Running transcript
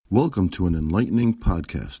Welcome to an enlightening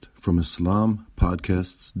podcast from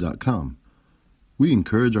IslamPodcasts.com. We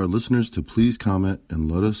encourage our listeners to please comment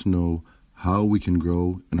and let us know how we can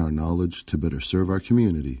grow in our knowledge to better serve our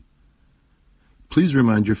community. Please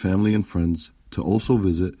remind your family and friends to also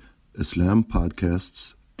visit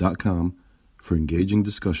IslamPodcasts.com for engaging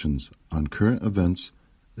discussions on current events,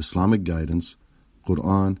 Islamic guidance,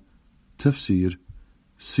 Quran, tafsir,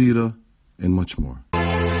 seerah, and much more.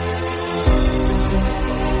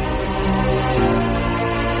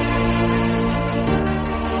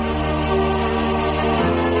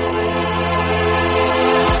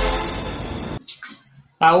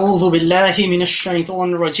 أعوذ بالله من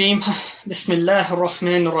الشيطان الرجيم بسم الله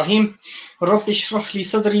الرحمن الرحيم رب اشرح لي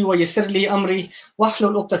صدري ويسر لي أمري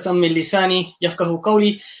واحلل عقدة من لساني يفقهوا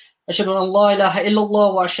قولي أشهد أن لا إله إلا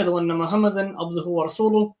الله وأشهد أن محمدا عبده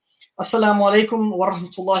ورسوله Assalamu alaikum wa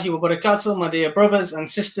rahmatullahi wa barakatuh, my dear brothers and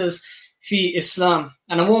sisters fi Islam,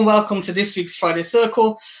 and a warm welcome to this week's Friday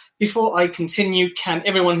Circle. Before I continue, can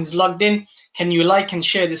everyone who's logged in, can you like and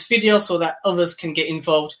share this video so that others can get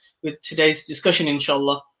involved with today's discussion,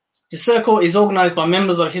 inshallah. The Circle is organized by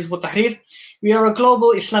members of Hizb ut-Tahrir. We are a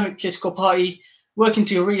global Islamic political party working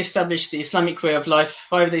to re-establish the Islamic way of life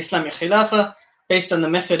via the Islamic Khilafah based on the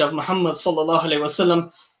method of Muhammad sallallahu alaihi wasallam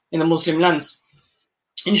in the Muslim lands.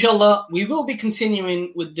 Inshallah, we will be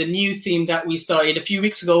continuing with the new theme that we started a few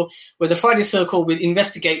weeks ago, where the Friday Circle will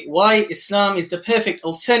investigate why Islam is the perfect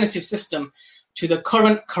alternative system to the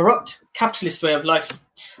current corrupt capitalist way of life.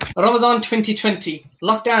 Ramadan 2020,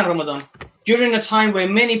 lockdown Ramadan, during a time where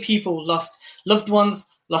many people lost loved ones,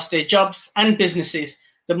 lost their jobs and businesses,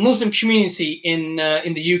 the Muslim community in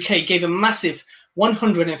the UK gave a massive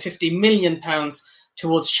 £150 million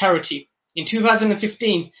towards charity. In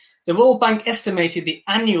 2015, the World Bank estimated the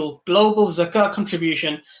annual global zakat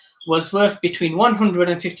contribution was worth between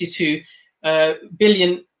 152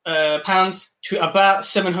 billion pounds to about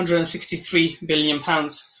 763 billion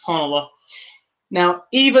pounds. SubhanAllah. Now,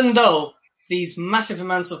 even though these massive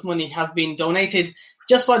amounts of money have been donated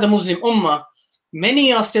just by the Muslim Ummah,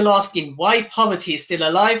 many are still asking why poverty is still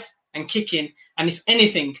alive and kicking, and if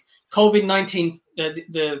anything, COVID-19,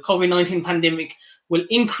 the COVID-19 pandemic will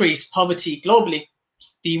increase poverty globally.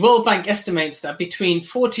 The World Bank estimates that between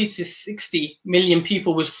 40 to 60 million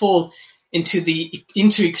people will fall into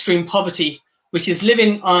extreme poverty, which is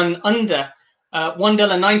living on under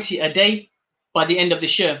 $1.90 a day by the end of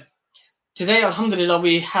this year. Today, alhamdulillah,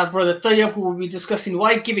 we have Brother Tayyab, who will be discussing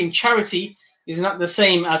why giving charity is not the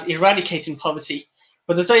same as eradicating poverty.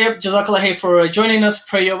 Brother Tayyab, Jazakallah khair for joining us.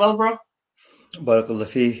 Pray you're well, bro. Barakallah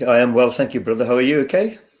fi. I am well, thank you, brother. How are you?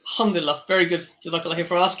 Okay? Alhamdulillah, very good. Jazakallah khair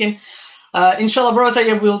for asking. Inshallah, Brother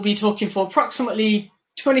Tayyab will be talking for approximately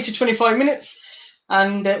 20 to 25 minutes.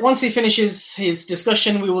 And once he finishes his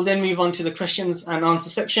discussion, we will then move on to the questions and answer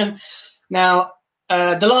section. Now,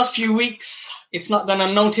 the last few weeks, it's not gone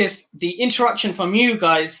unnoticed, the interaction from you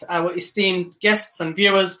guys, our esteemed guests and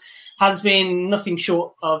viewers, has been nothing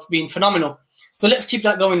short of being phenomenal. So let's keep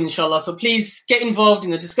that going, inshallah. So please get involved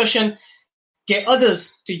in the discussion, get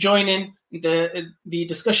others to join in the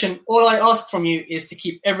discussion. All I ask from you is to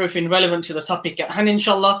keep everything relevant to the topic at hand,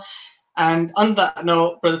 inshallah. And on that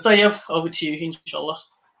note, Brother Tayyab, over to you, inshallah.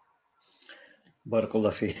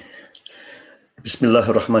 Barakallah fi. Bismillah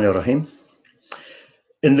ar-Rahman ar-Rahim.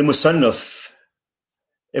 In the Musannaf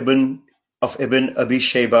Ibn Abi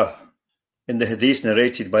Shaybah, in the hadith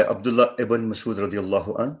narrated by Abdullah ibn Masud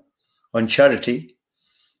radiallahu anh, on charity,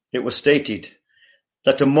 it was stated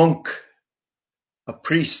that a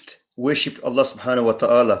priest, worshipped Allah subhanahu wa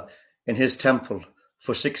ta'ala in his temple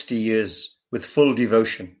for 60 years with full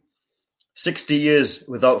devotion, 60 years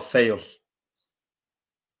without fail.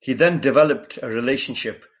 He then developed a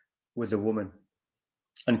relationship with a woman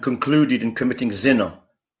and concluded in committing zina,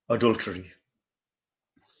 adultery.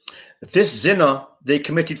 This zina they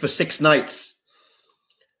committed for 6 nights,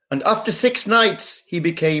 and after 6 nights he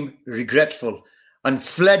became regretful and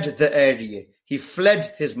fled the area. He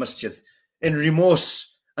fled his masjid in remorse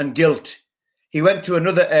and guilt. He went to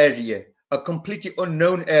another area, a completely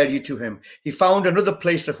unknown area to him. He found another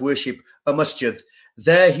place of worship, a masjid.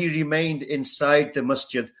 There he remained inside the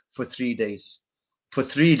masjid for 3 days. For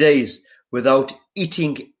 3 days without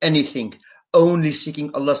eating anything, only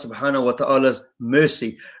seeking Allah subhanahu wa ta'ala's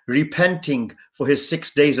mercy, repenting for his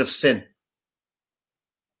 6 days of sin.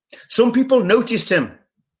 Some people noticed him.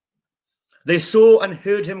 They saw and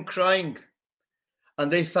heard him crying, and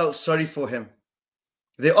they felt sorry for him.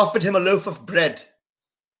 They offered him a loaf of bread.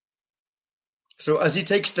 So as he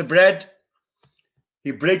takes the bread,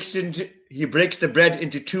 he breaks the bread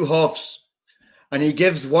into 2 halves, and he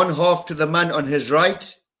gives 1 half to the man on his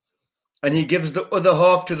right and he gives the other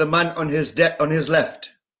half to the man on his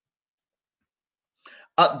left.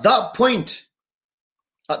 At that point,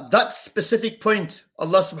 at that specific point,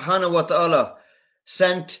 Allah subhanahu wa ta'ala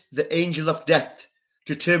sent the angel of death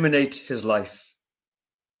to terminate his life.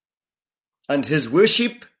 And his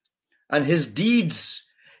worship and his deeds,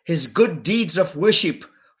 his good deeds of worship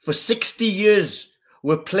for 60 years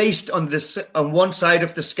were placed on one side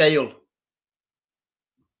of the scale.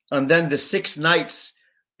 And then the 6 nights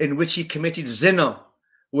in which he committed zina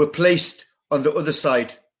were placed on the other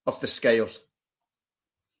side of the scale.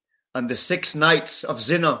 And the 6 nights of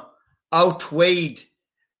zina outweighed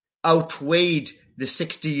the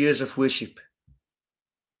 60 years of worship.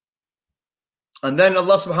 And then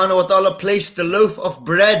Allah subhanahu wa ta'ala placed the loaf of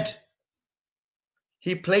bread.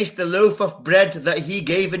 He placed the loaf of bread that he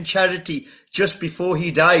gave in charity just before he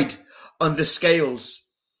died on the scales.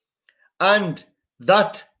 And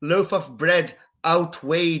that loaf of bread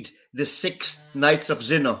outweighed the 6 nights of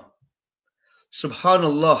zina.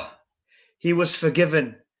 Subhanallah, he was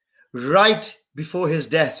forgiven right before his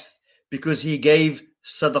death because he gave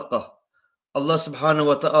sadaqah. Allah subhanahu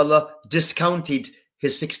wa ta'ala discounted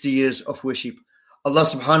his 60 years of worship. Allah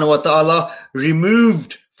subhanahu wa ta'ala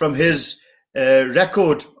removed from his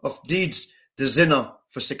record of deeds the zina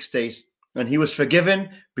for 6 days. And he was forgiven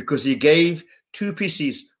because he gave 2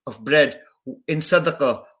 pieces of bread in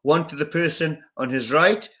sadaqah, one to the person on his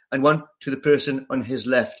right and one to the person on his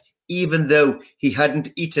left, even though he hadn't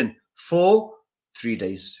eaten for 3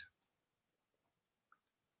 days.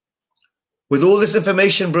 With all this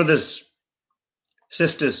information, brothers,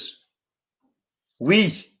 sisters,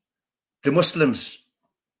 we, the Muslims,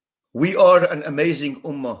 we are an amazing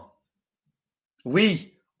ummah.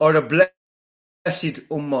 We are a blessed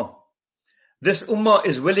ummah. This ummah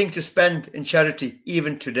is willing to spend in charity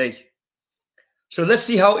even today. So let's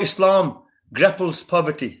see how Islam grapples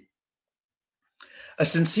poverty. A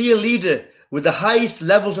sincere leader with the highest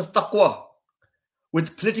levels of taqwa,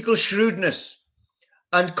 with political shrewdness,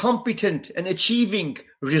 and competent in achieving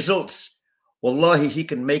results, wallahi, he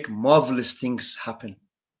can make marvelous things happen.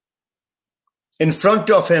 In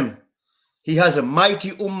front of him, he has a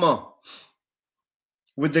mighty ummah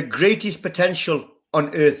with the greatest potential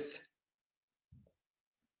on earth.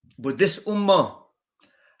 But this ummah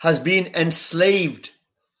has been enslaved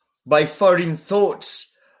by foreign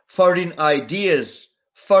thoughts, foreign ideas,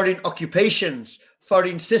 foreign occupations,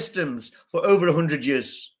 foreign systems for over 100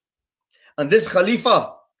 years. And this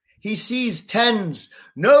Khalifa, he sees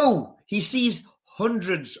he sees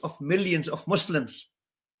hundreds of millions of Muslims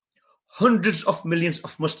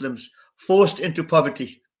forced into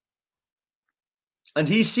poverty. And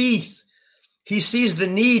he sees the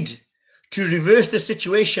need to reverse the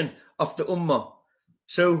situation of the ummah.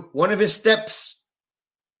 So one of his steps,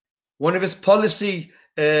 one of his policy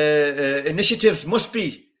initiatives must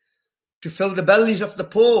be to fill the bellies of the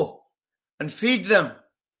poor and feed them.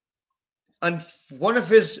 And one of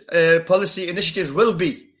his policy initiatives will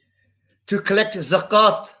be to collect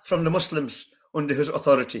zakat from the Muslims under his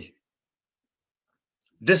authority.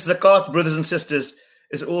 This zakat, brothers and sisters,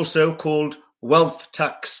 is also called wealth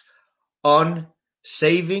tax on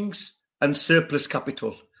savings and surplus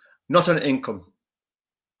capital, not on income.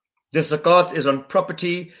 This zakat is on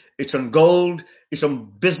property, it's on gold, it's on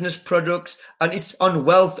business products, and it's on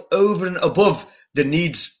wealth over and above the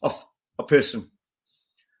needs of a person.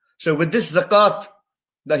 So with this zakat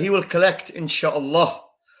that he will collect, inshallah,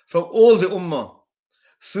 from all the ummah,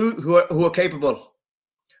 who are capable,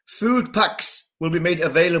 food packs will be made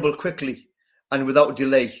available quickly and without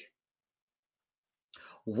delay.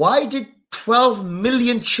 Why did 12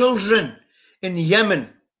 million children in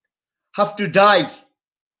Yemen have to die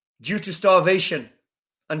due to starvation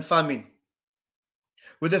and famine?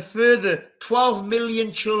 With a further 12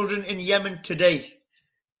 million children in Yemen today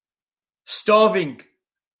starving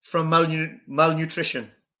from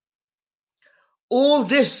malnutrition. All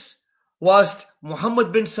this whilst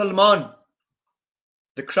Mohammed bin Salman,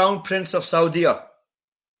 the Crown Prince of Saudi,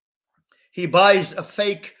 he buys a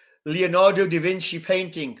fake Leonardo da Vinci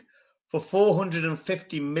painting for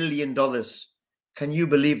 $450 million. Can you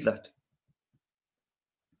believe that?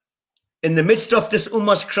 In the midst of this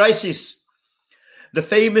ummah's crisis, the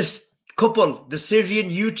famous couple, the Syrian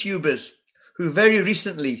YouTubers, who very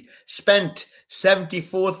recently spent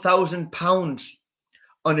 £74,000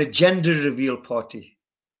 on a gender reveal party.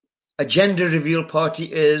 A gender reveal party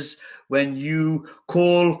is when you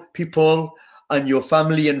call people and your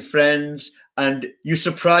family and friends and you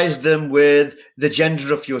surprise them with the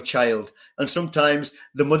gender of your child. And sometimes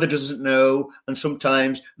the mother doesn't know, and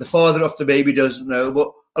sometimes the father of the baby doesn't know.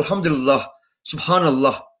 But alhamdulillah,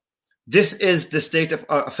 subhanallah, this is the state of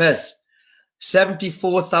our affairs.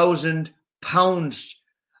 £74,000,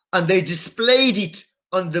 and they displayed it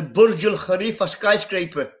on the Burj Al Khalifa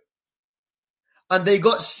skyscraper, and they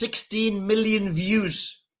got 16 million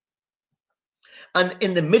views. And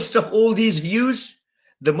in the midst of all these views,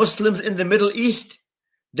 the Muslims in the Middle East,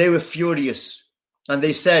 they were furious. And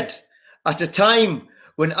they said, at a time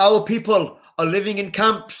when our people are living in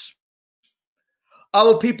camps,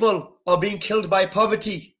 our people are being killed by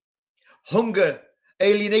poverty, hunger,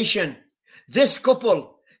 alienation, this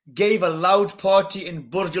couple gave a loud party in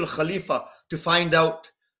Burj Al Khalifa to find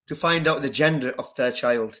out the gender of their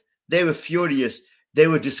child. They were furious. They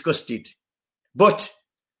were disgusted. But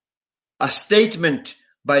a statement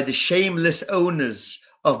by the shameless owners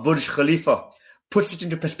of Burj Khalifa puts it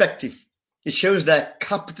into perspective. It shows their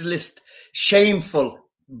capitalist, shameful,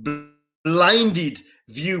 blinded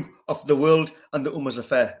view of the world and the Ummah's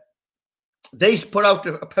affair. They put out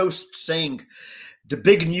a post saying, the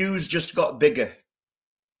big news just got bigger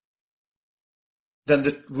than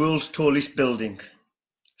the world's tallest building.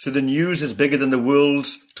 So the news is bigger than the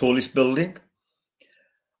world's tallest building.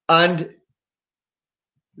 And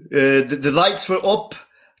the lights were up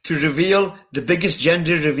to reveal the biggest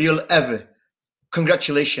gender reveal ever.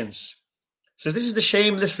 Congratulations. So this is the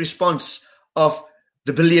shameless response of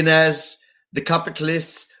the billionaires, the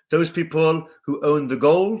capitalists, those people who own the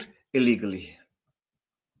gold illegally.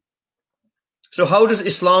 So how does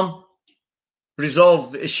Islam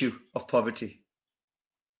resolve the issue of poverty?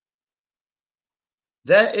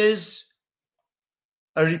 There is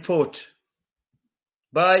a report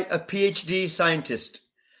by a PhD scientist,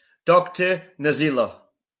 Dr. Nazila,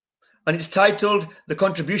 and it's titled The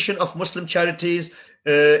Contribution of Muslim Charities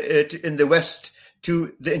in the West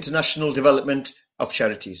to the International Development of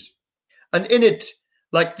Charities. And in it,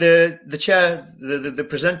 like the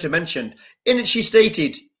presenter mentioned, in it she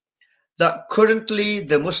stated that currently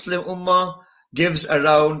the Muslim Ummah gives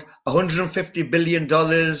around $150 billion in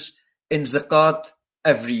zakat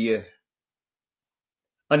every year.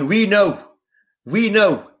 And we know,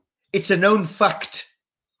 it's a known fact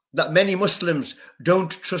that many Muslims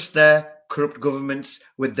don't trust their corrupt governments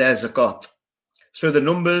with their zakat. So the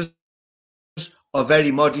numbers are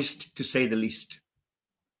very modest, to say the least.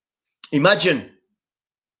 Imagine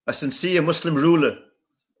a sincere Muslim ruler,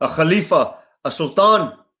 a Khalifa, a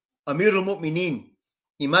Sultan, Amir al-Mu'mineen.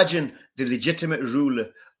 Imagine the legitimate ruler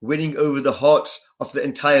winning over the hearts of the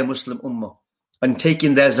entire Muslim Ummah and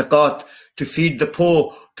taking their zakat to feed the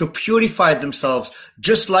poor, to purify themselves,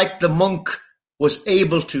 just like the monk was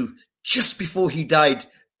able to, just before he died,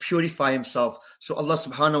 purify himself. So Allah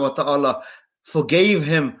subhanahu wa ta'ala forgave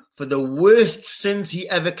him for the worst sins he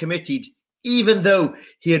ever committed, even though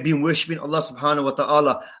he had been worshipping Allah subhanahu wa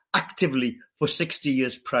ta'ala actively for 60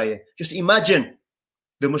 years prior. Just imagine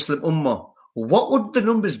the Muslim Ummah. What would the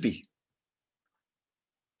numbers be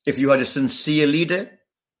if you had a sincere leader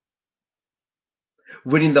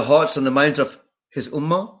winning the hearts and the minds of his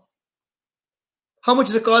Ummah? How much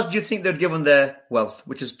zakat do you think they'd give on their wealth,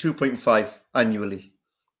 which is 2.5 annually?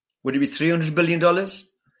 Would it be $300 billion?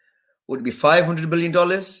 Would it be $500 billion?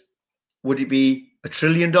 Would it be $1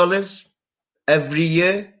 trillion every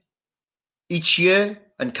year, each year,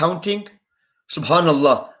 and counting?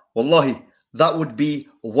 Subhanallah, wallahi, that would be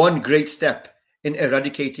one great step in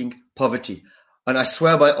eradicating poverty. And I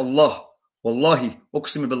swear by Allah, wallahi,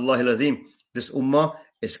 uqsimu billahi al-azim, this ummah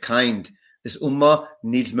is kind. This ummah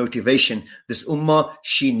needs motivation. This ummah,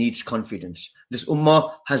 she needs confidence. This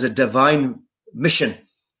ummah has a divine mission,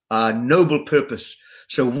 a noble purpose.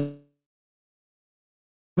 So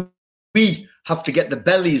we have to get the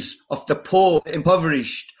bellies of the poor, the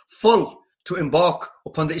impoverished, full to embark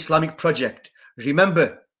upon the Islamic project.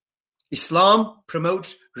 Remember, Islam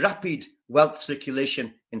promotes rapid wealth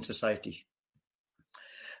circulation in society.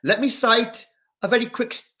 Let me cite a very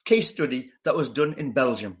quick case study that was done in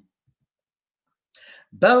Belgium.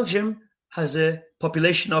 Belgium has a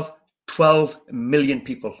population of 12 million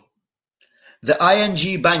people. The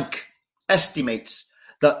ING Bank estimates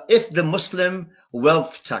that if the Muslim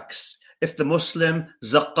wealth tax, if the Muslim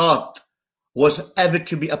zakat was ever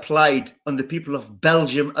to be applied on the people of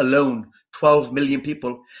Belgium alone, 12 million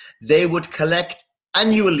people, they would collect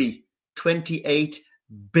annually 28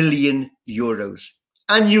 billion euros.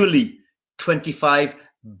 Annually, 25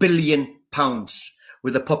 billion pounds,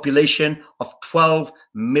 with a population of 12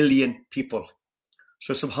 million people.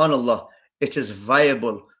 So subhanallah, it is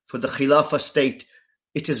viable for the Khilafah state.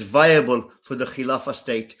 It is viable for the Khilafah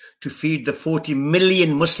state to feed the 40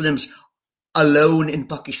 million Muslims alone in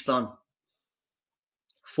Pakistan.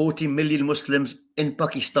 40 million Muslims in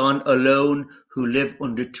Pakistan alone who live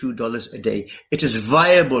under $2 a day. It is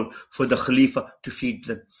viable for the Khalifa to feed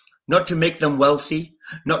them. not to make them wealthy,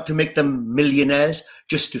 not to make them millionaires,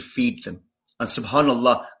 just to feed them. And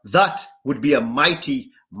subhanallah, that would be a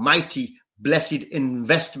mighty, mighty, blessed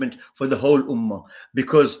investment for the whole ummah.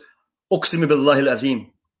 Because, uqsimu billahi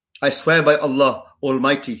al-azim, I swear by Allah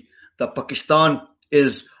Almighty, that Pakistan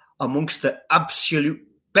is amongst the absolute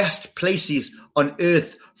best places on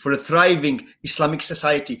earth for a thriving Islamic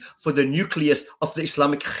society, for the nucleus of the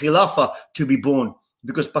Islamic Khilafah to be born.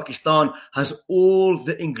 Because Pakistan has all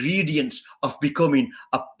the ingredients of becoming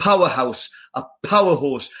a powerhouse, a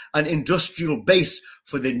powerhouse, an industrial base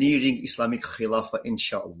for the nearing Islamic Khilafah,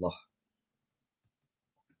 inshallah.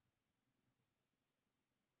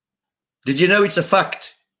 Did you know it's a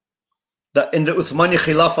fact that in the Uthmani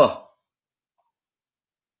Khilafah,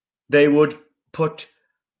 they would put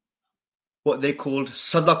what they called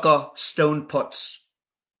sadaqah stone pots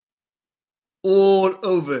all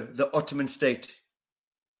over the Ottoman state?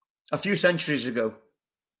 A few centuries ago,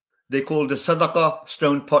 they called the sadaqah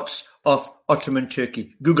stone pots of Ottoman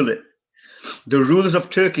Turkey. Google it. The rulers of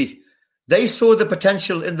Turkey, they saw the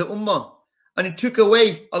potential in the ummah, and it took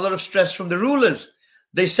away a lot of stress from the rulers.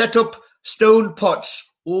 They set up stone pots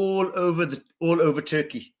all over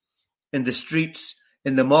Turkey, in the streets,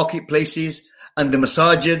 in the marketplaces, and the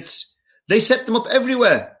masajids. They set them up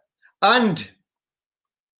everywhere. And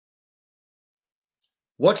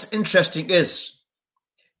what's interesting is,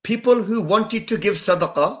 people who wanted to give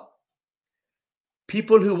sadaqah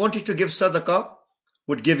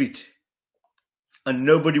would give it, and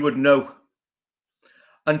nobody would know.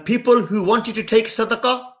 And people who wanted to take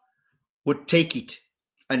sadaqah would take it,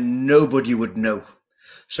 and nobody would know.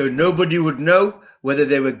 So nobody would know whether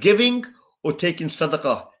they were giving or taking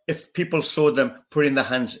sadaqah if people saw them putting their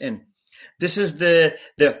hands in. This is the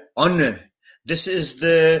honor. This is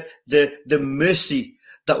the mercy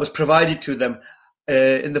that was provided to them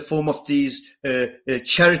in the form of these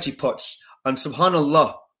charity pots. And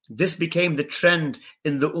subhanallah, this became the trend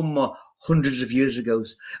in the ummah hundreds of years ago.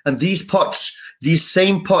 And these pots, these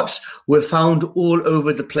same pots, were found all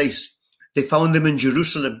over the place. They found them in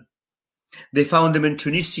Jerusalem. They found them in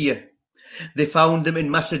Tunisia. They found them in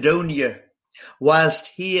Macedonia. Whilst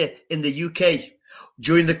here in the UK,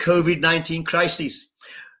 during the COVID-19 crisis,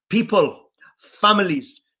 people,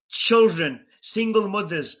 families, children, single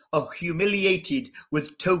mothers are humiliated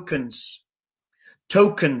with tokens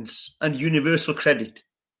and universal credit,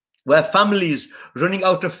 where families running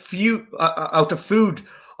out of food are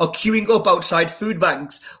queuing up outside food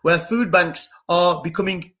banks, where food banks are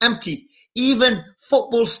becoming empty. Even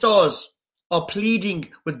football stars are pleading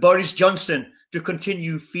with Boris Johnson to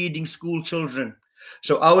continue feeding school children.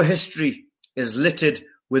 So our history is littered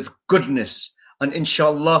with goodness, and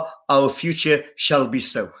inshallah our future shall be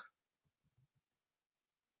so.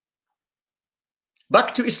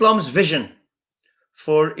 Back to Islam's vision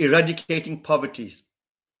for eradicating poverty.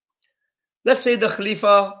 Let's say the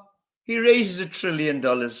Khalifa, he raises $1 trillion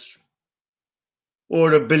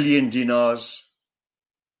or 1 billion dinars.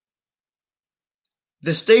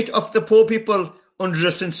 The state of the poor people under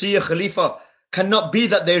a sincere Khalifa cannot be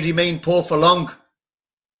that they remain poor for long.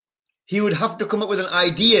 He would have to come up with an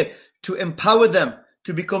idea to empower them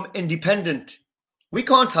to become independent. We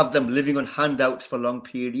can't have them living on handouts for long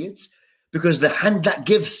periods, because the hand that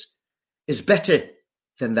gives is better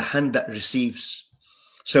than the hand that receives.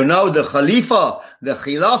 So now the Khalifa, the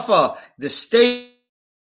Khilafah, the state,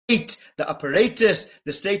 the apparatus,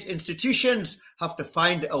 the state institutions have to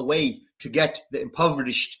find a way to get the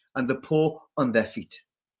impoverished and the poor on their feet.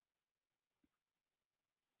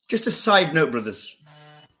 Just a side note, brothers.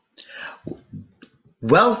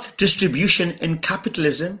 Wealth distribution in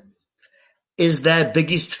capitalism is their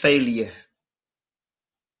biggest failure.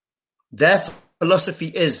 Their philosophy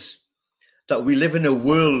is that we live in a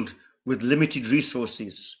world with limited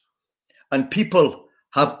resources and people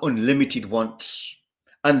have unlimited wants.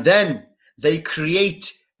 And then they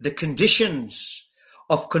create the conditions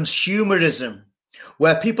of consumerism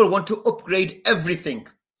where people want to upgrade everything.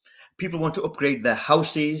 People want to upgrade their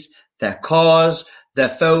houses, their cars, their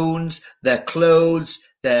phones, their clothes,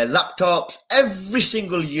 their laptops every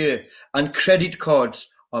single year, and credit cards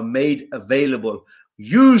are made available.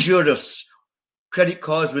 Usurious credit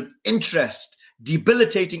cards with interest,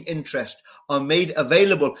 debilitating interest, are made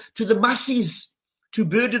available to the masses to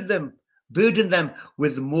burden them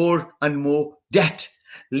with more and more debt,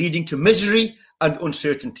 leading to misery and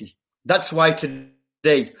uncertainty. That's why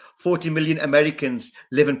today 40 million Americans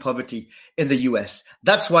live in poverty in the US.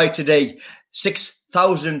 That's why today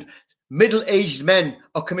 6,000 middle-aged men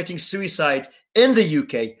are committing suicide in the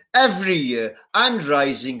UK every year and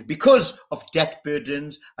rising because of debt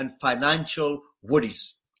burdens and financial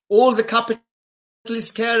worries. All the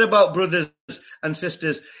capitalists care about, brothers and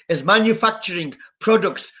sisters, is manufacturing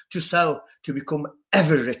products to sell to become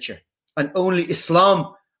ever richer. And only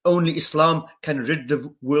Islam can rid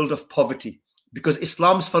the world of poverty. Because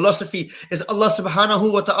Islam's philosophy is Allah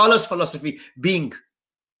subhanahu wa ta'ala's philosophy, being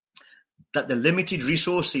that the limited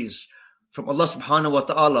resources from Allah subhanahu wa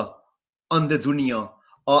ta'ala on the dunya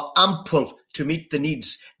are ample to meet the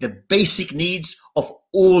needs, the basic needs of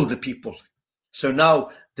all the people. So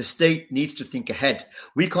now the state needs to think ahead.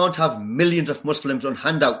 We can't have millions of Muslims on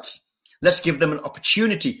handouts. Let's give them an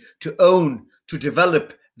opportunity to own, to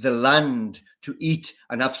develop the land, to eat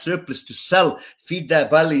and have surplus, to sell, feed their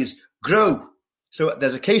bellies, grow. So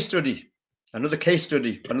there's a case study,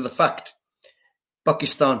 another fact.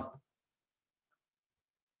 Pakistan,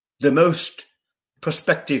 the most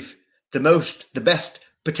prospective, the best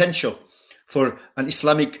potential for an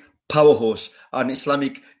Islamic powerhouse, an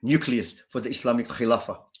Islamic nucleus for the Islamic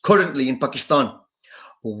Khilafah. Currently in Pakistan,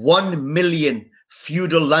 1 million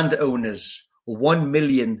feudal landowners, 1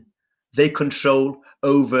 million, they control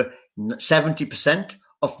over 70%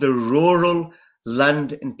 of the rural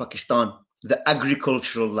land in Pakistan, the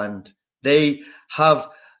agricultural land. They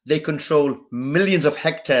control millions of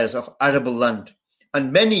hectares of arable land.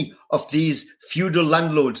 And many of these feudal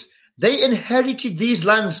landlords, they inherited these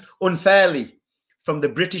lands unfairly from the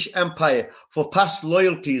British Empire for past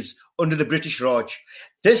loyalties under the British Raj.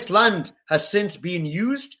 This land has since been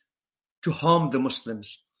used to harm the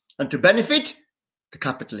Muslims and to benefit the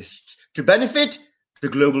capitalists, to benefit the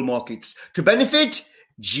global markets, to benefit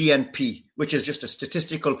GNP, which is just a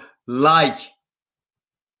statistical lie.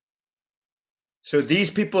 So these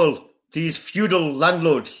people, these feudal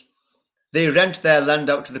landlords, they rent their land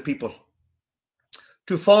out to the people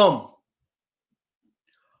to farm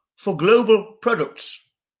for global products.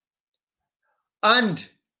 And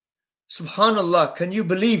subhanallah, can you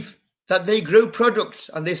believe that they grow products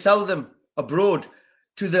and they sell them abroad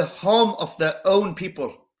to the harm of their own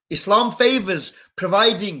people? Islam favors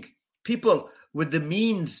providing people with the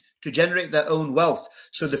means to generate their own wealth.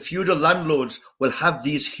 So the feudal landlords will have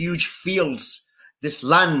these huge fields, this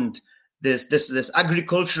land, this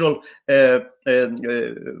agricultural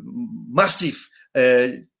massive,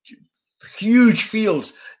 huge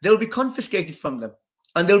fields. They'll be confiscated from them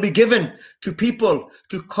and they'll be given to people,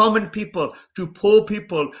 to common people, to poor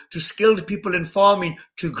people, to skilled people in farming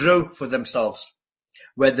to grow for themselves,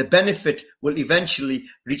 where the benefit will eventually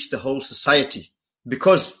reach the whole society.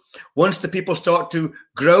 Because once the people start to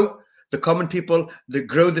grow, the common people, they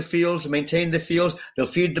grow the fields, maintain the fields, they'll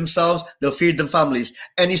feed themselves, they'll feed their families.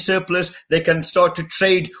 Any surplus, they can start to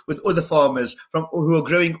trade with other farmers who are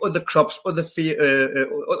growing other crops, other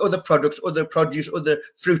products, other produce, other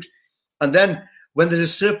fruit. And then when there's a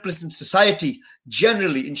surplus in society,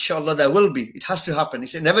 generally, inshallah, there will be. It has to happen.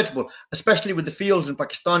 It's inevitable, especially with the fields in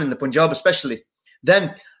Pakistan, in the Punjab especially.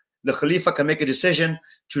 Then the Khalifa can make a decision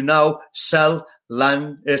to now sell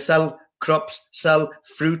land, sell crops, sell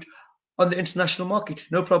fruit on the international market.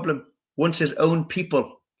 No problem. Once his own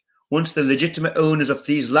people, once the legitimate owners of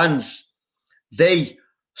these lands, they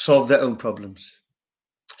solve their own problems.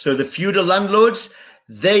 So the feudal landlords,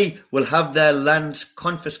 they will have their lands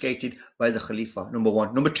confiscated by the Khalifa, number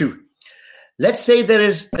one. Number two, let's say there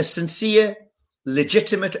is a sincere,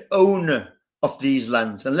 legitimate owner of these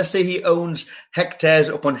lands. And let's say he owns hectares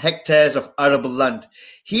upon hectares of arable land.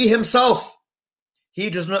 He himself,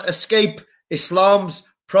 he does not escape Islam's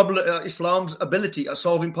ability at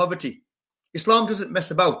solving poverty. Islam doesn't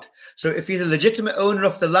mess about. So if he's a legitimate owner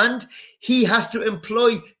of the land, he has to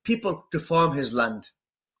employ people to farm his land.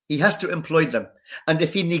 He has to employ them. And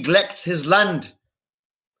if he neglects his land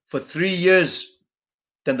for 3 years,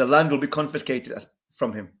 then the land will be confiscated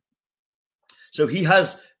from him. So he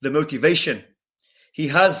has the motivation. He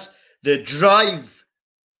has the drive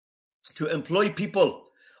to employ people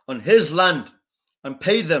on his land and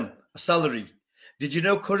pay them a salary. Did you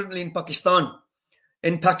know currently in Pakistan,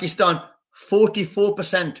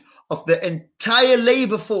 44% of the entire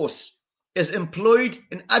labor force is employed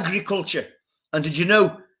in agriculture. And did you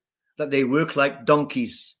know that they work like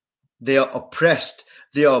donkeys? They are oppressed.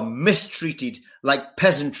 They are mistreated like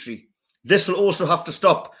peasantry. This will also have to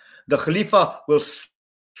stop. The Khalifa will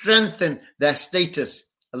strengthen their status.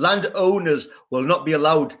 Landowners will not be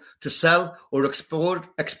allowed to sell or export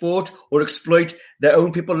or exploit their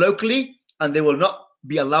own people locally, and they will not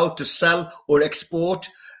be allowed to sell or export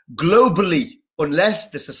globally unless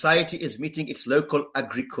the society is meeting its local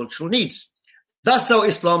agricultural needs. That's how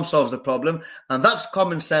Islam solves the problem, and that's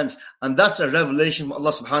common sense, and that's a revelation from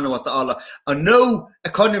Allah subhanahu wa ta'ala. And no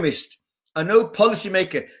economist, And no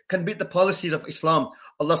policymaker can beat the policies of Islam.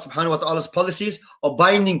 Allah subhanahu wa ta'ala's policies are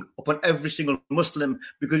binding upon every single Muslim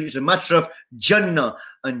because it's a matter of Jannah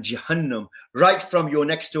and Jahannam. Right from your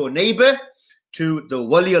next door neighbor to the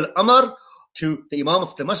Wali al-Amr, to the Imam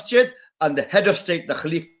of the Masjid and the head of state, the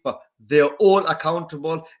Khalifa. They are all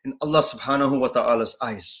accountable in Allah subhanahu wa ta'ala's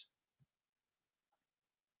eyes.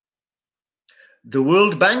 The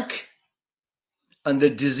World Bank and the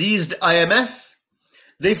diseased IMF,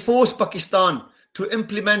 they force Pakistan to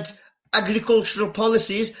implement agricultural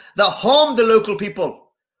policies that harm the local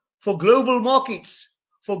people for global markets,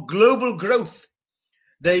 for global growth.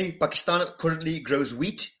 Pakistan currently grows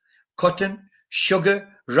wheat, cotton, sugar,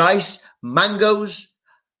 rice, mangoes,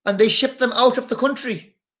 and they ship them out of the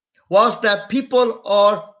country. Whilst their people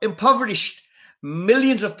are impoverished,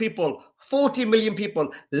 millions of people, 40 million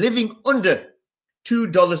people living under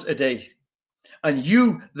 $2 a day. And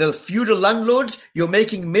you, the feudal landlords, you're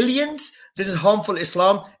making millions. This is harmful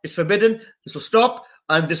Islam. It's forbidden. This will stop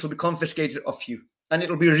and this will be confiscated off you. And it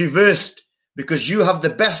will be reversed because you have the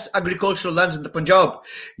best agricultural lands in the Punjab.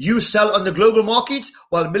 You sell on the global markets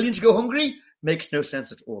while millions go hungry. Makes no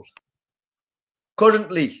sense at all.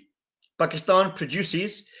 Currently, Pakistan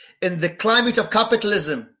produces, in the climate of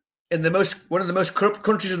capitalism, in one of the most corrupt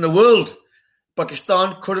countries in the world,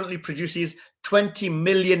 Pakistan currently produces 20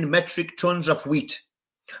 million metric tons of wheat,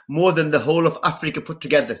 more than the whole of Africa put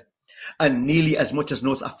together, and nearly as much as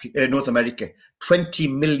North America. 20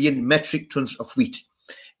 million metric tons of wheat.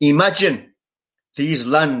 Imagine these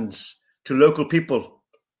lands to local people,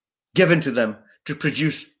 given to them to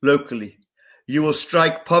produce locally. You will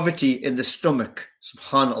strike poverty in the stomach.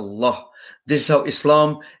 Subhanallah. This is how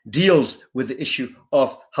Islam deals with the issue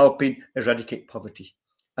of helping eradicate poverty.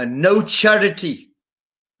 And no charity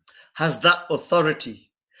has that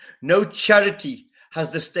authority. No charity has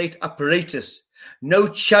the state apparatus. No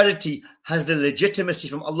charity has the legitimacy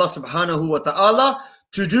from Allah subhanahu wa ta'ala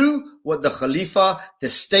to do what the Khalifa, the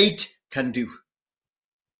state, can do.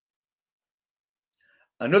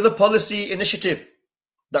 Another policy initiative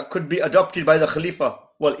that could be adopted by the Khalifa,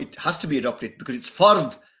 well, it has to be adopted because it's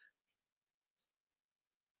fard.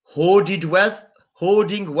 Hoarding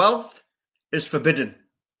wealth is forbidden.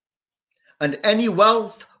 And any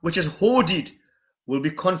wealth which is hoarded will be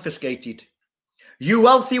confiscated. You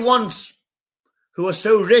wealthy ones who are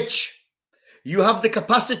so rich, you have the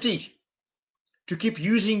capacity to keep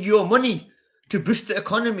using your money to boost the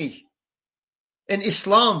economy. In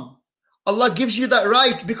Islam, Allah gives you that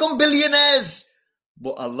right. Become billionaires,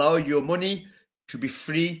 but allow your money to be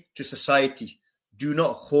free to society. Do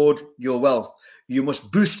not hoard your wealth. You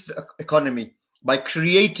must boost the economy by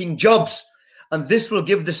creating jobs. And this will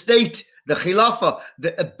give the state, the Khilafah,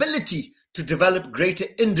 the ability to develop greater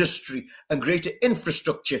industry and greater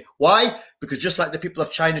infrastructure. Why? Because just like the people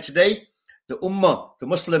of China today, the Ummah, the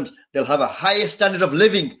Muslims, they'll have a higher standard of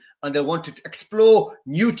living and they'll want to explore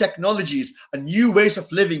new technologies and new ways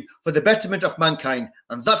of living for the betterment of mankind.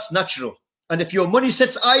 And that's natural. And if your money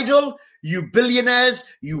sits idle, you billionaires,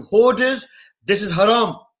 you hoarders, this is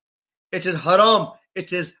haram. It is haram.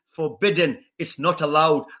 It is forbidden. It's not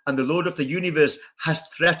allowed. And the Lord of the universe has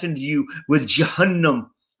threatened you with Jahannam.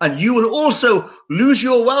 And you will also lose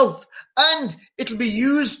your wealth. And it'll be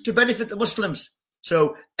used to benefit the Muslims.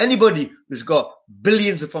 So anybody who's got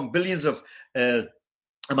billions upon billions of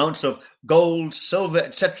amounts of gold, silver,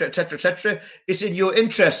 etc., etc., etc., it's in your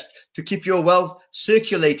interest to keep your wealth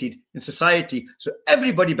circulated in society so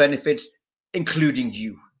everybody benefits, including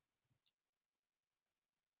you.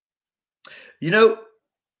 You know,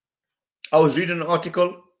 I was reading an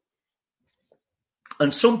article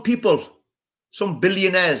and some people, some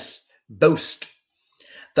billionaires boast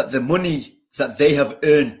that the money that they have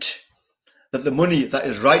earned, that the money that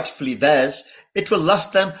is rightfully theirs, it will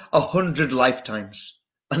last them 100 lifetimes.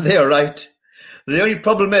 And they are right. The only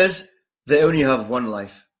problem is they only have one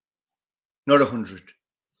life, not 100.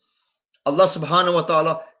 Allah subhanahu wa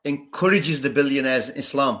ta'ala encourages the billionaires in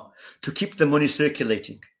Islam to keep the money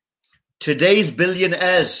circulating. Today's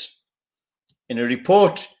billionaires, in a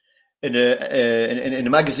report, in a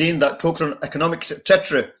magazine that talks on economics,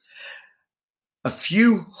 etc., a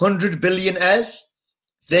few hundred billionaires,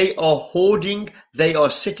 they are hoarding, they are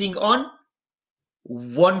sitting on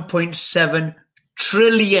 1.7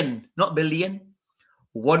 trillion, not billion,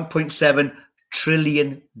 $1.7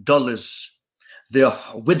 trillion. They are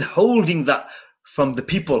withholding that from the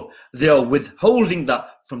people. They are withholding that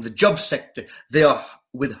from the job sector. They are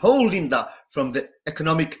withholding that from the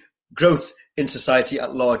economic growth in society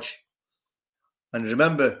at large. And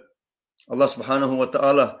remember, Allah subhanahu wa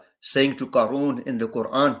ta'ala saying to Qarun in the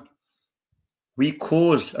Quran, we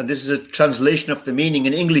caused, and this is a translation of the meaning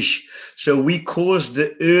in English, so we caused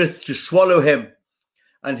the earth to swallow him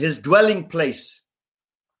and his dwelling place.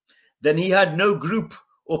 Then he had no group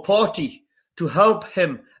or party to help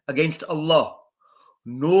him against Allah,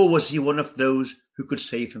 nor was he one of those who could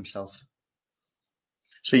save himself.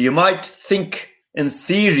 So you might think in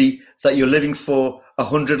theory that you're living for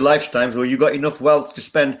 100 lifetimes, or you got enough wealth to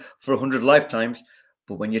spend for 100 lifetimes,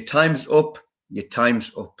 but when your time's up, your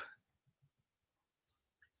time's up.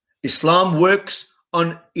 Islam works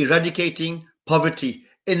on eradicating poverty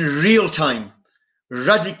in real time,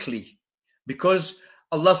 radically, because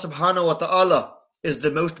Allah subhanahu wa ta'ala is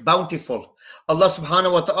the most bountiful. Allah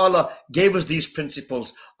subhanahu wa ta'ala gave us these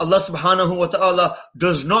principles. Allah subhanahu wa ta'ala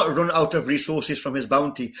does not run out of resources from his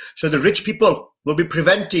bounty. So the rich people will be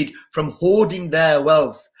prevented from hoarding their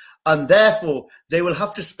wealth, and therefore they will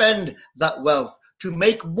have to spend that wealth to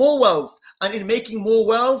make more wealth. And in making more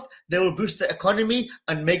wealth, they will boost the economy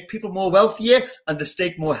and make people more wealthier and the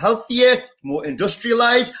state more healthier, more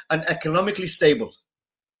industrialized and economically stable.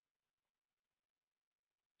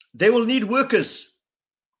 They will need workers.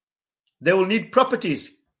 They will need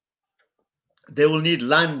properties. They will need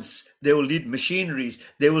lands. They will need machineries.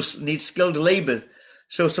 They will need skilled labor.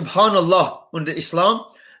 So subhanallah, under Islam,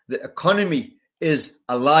 the economy is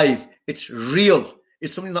alive. It's real.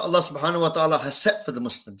 It's something that Allah subhanahu wa ta'ala has set for the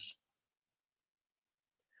Muslims.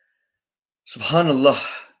 Subhanallah,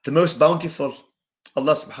 the most bountiful,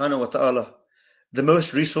 Allah subhanahu wa ta'ala, the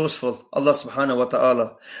most resourceful, Allah subhanahu wa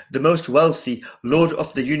ta'ala, the most wealthy, Lord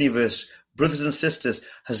of the universe, brothers and sisters,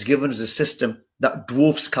 has given us a system that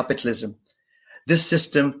dwarfs capitalism. This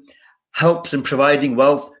system helps in providing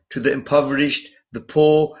wealth to the impoverished, the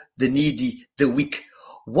poor, the needy, the weak.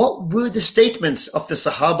 What were the statements of the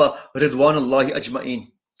Sahaba Ridwanullahi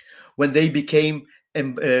Ajma'in when they became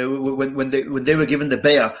when they were given the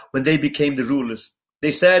bay'ah, when they became the rulers?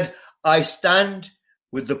 They said, I stand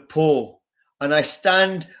with the poor and I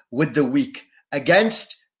stand with the weak,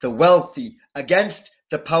 against the wealthy, against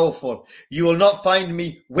the powerful. You will not find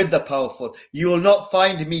me with the powerful. You will not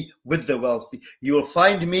find me with the wealthy. You will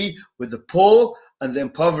find me with the poor and the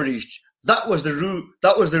impoverished. That was the root.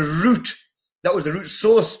 That was the root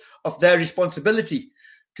source of their responsibility,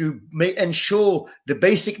 to ensure the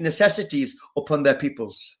basic necessities upon their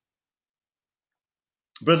peoples.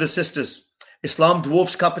 Brothers, sisters, Islam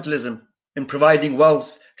dwarfs capitalism in providing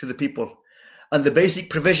wealth to the people, and the basic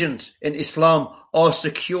provisions in Islam are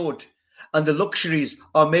secured, and the luxuries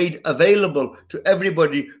are made available to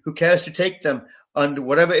everybody who cares to take them, and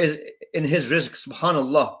whatever is in his rizq,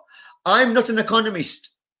 subhanallah. I'm not an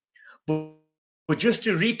economist, but just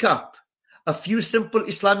to recap a few simple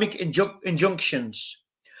Islamic injunctions,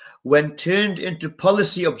 when turned into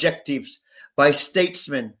policy objectives by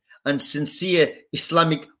statesmen and sincere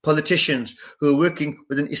Islamic politicians who are working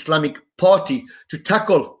with an Islamic party to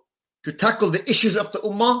tackle the issues of the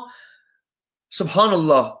Ummah,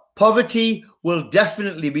 subhanallah, poverty will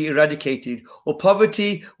definitely be eradicated, or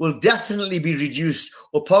poverty will definitely be reduced,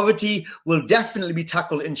 or poverty will definitely be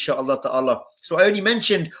tackled, inshaAllah ta'ala. So I only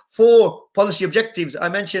mentioned 4 policy objectives. I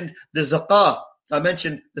mentioned the zakah, I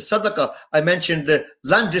mentioned the sadaqah, I mentioned the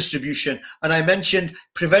land distribution, and I mentioned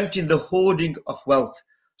preventing the hoarding of wealth.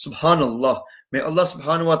 Subhanallah. May Allah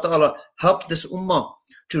subhanahu wa ta'ala help this ummah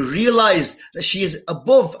to realize that she is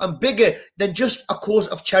above and bigger than just a cause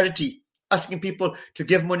of charity. Asking people to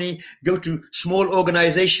give money, go to small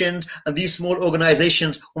organizations, and these small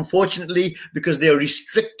organizations, unfortunately, because they are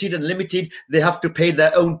restricted and limited, they have to pay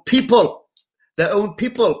their own people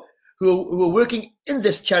who are working in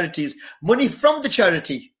these charities, money from the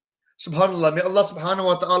charity. Subhanallah, may Allah subhanahu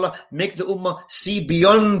wa ta'ala make the ummah see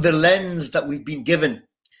beyond the lens that we've been given.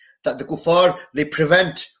 That the kuffar, they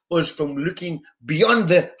prevent us from looking beyond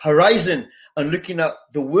the horizon and looking at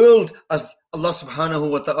the world as Allah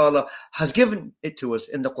subhanahu wa ta'ala has given it to us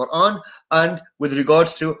in the Quran and with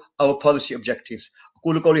regards to our policy objectives.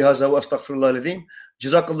 أقول قولي هذا وأستغفر الله العظيم.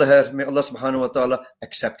 جزاك الله خير. May Allah subhanahu wa ta'ala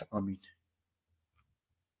accept. Ameen.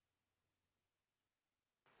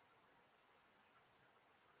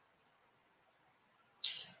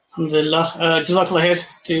 Alhamdulillah. Jazakallah khair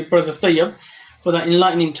to Brother Tayyab for that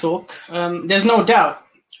enlightening talk. There's no doubt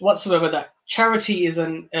whatsoever that charity is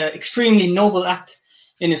an extremely noble act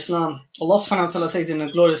in Islam. Allah subhanahu wa ta'ala says in the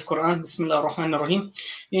glorious Quran, Bismillah ar-Rahman ar-Rahim,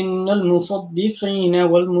 إِنَّ الْمُصَدِّقِينَ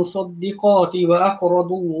وَالْمُصَدِّقَاتِ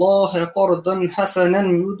وَأَقْرَضُوا اللَّهَ قَرْضًا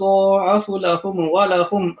حَسَنًا يُضَاعَفُ لَهُمْ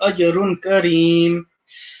وَلَهُمْ أَجْرٌ كَرِيمٌ.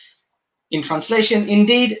 In translation,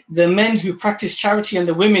 indeed, the men who practice charity and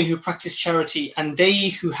the women who practice charity, and they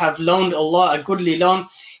who have loaned Allah a goodly loan,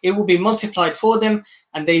 it will be multiplied for them,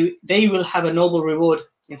 and they will have a noble reward.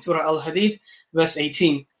 in Surah Al-Hadid, verse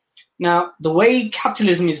 18. Now, the way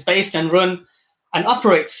capitalism is based and run and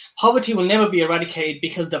operates, poverty will never be eradicated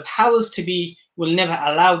because the powers to be will never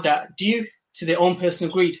allow that due to their own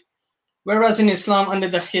personal greed. Whereas in Islam, under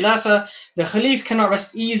the Khilafah, the Khalif cannot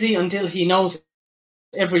rest easy until he knows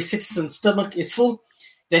every citizen's stomach is full,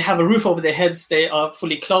 they have a roof over their heads, they are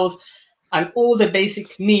fully clothed, and all their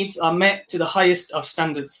basic needs are met to the highest of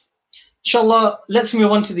standards. Inshallah, let's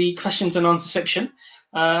move on to the questions and answer section.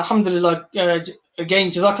 Alhamdulillah,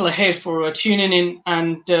 again, Jazakallah khair for tuning in,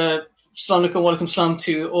 and Assalamu alaikum wa alaikum salam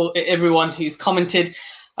to everyone who's commented.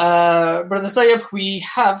 Brother Tayyib, we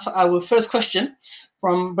have our first question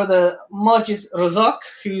from Brother Majid Razak,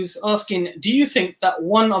 who's asking, do you think that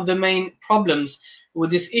one of the main problems with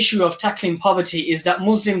this issue of tackling poverty is that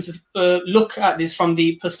Muslims look at this from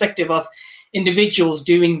the perspective of individuals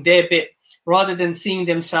doing their bit rather than seeing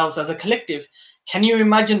themselves as a collective? Can you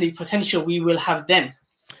imagine the potential we will have then?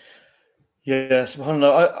 Yeah,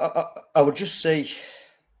 subhanAllah. I would just say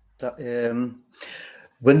that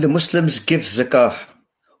when the Muslims give zakah,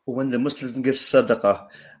 or when the Muslims give sadaqah,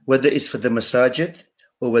 whether it's for the masajid,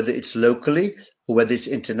 or whether it's locally, or whether it's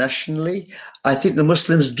internationally, I think the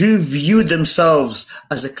Muslims do view themselves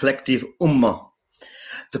as a collective ummah.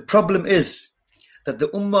 The problem is that the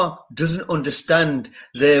ummah doesn't understand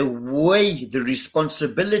their way, the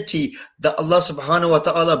responsibility that Allah subhanahu wa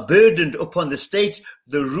ta'ala burdened upon the state,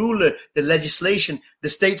 the ruler, the legislation, the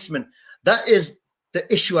statesman. That is the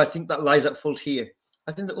issue, I think, that lies at fault here.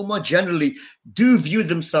 I think the ummah generally do view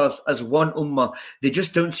themselves as one ummah. They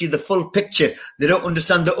just don't see the full picture. They don't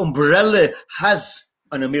understand the umbrella has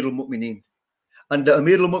an Amir al-Mu'mineen. And the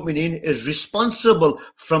Amir al-Mu'mineen is responsible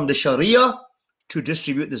from the Sharia to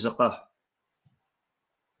distribute the zakah.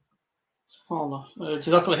 SubhanAllah.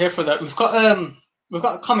 Jazakallah khair for that. We've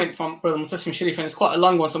got a comment from Brother Mutassim Sharif, and it's quite a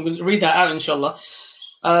long one, so I'm going to read that out, inshallah.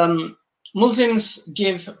 Muslims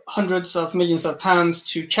give hundreds of millions of pounds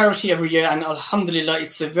to charity every year, and alhamdulillah,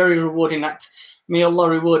 it's a very rewarding act. May Allah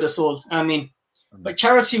reward us all. Ameen. But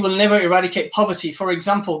charity will never eradicate poverty. For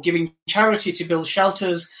example, giving charity to build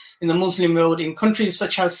shelters in the Muslim world in countries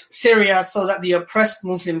such as Syria so that the oppressed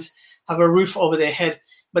Muslims have a roof over their head.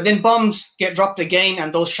 But then bombs get dropped again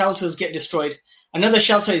and those shelters get destroyed. Another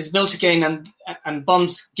shelter is built again and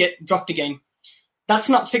bombs get dropped again. That's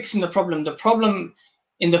not fixing the problem. The problem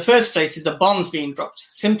in the first place is the bombs being dropped.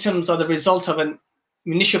 Symptoms are the result of an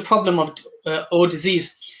initial problem or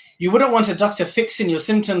disease. You wouldn't want a doctor fixing your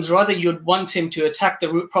symptoms, rather you'd want him to attack the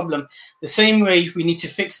root problem. The same way we need to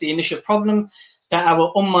fix the initial problem that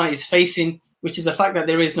our ummah is facing, which is the fact that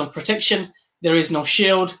there is no protection, there is no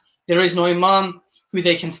shield, there is no imam who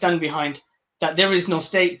they can stand behind, that there is no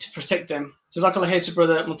state to protect them. Jazakallah khair to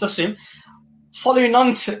Brother Mutassim. Following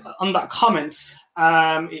on that comment,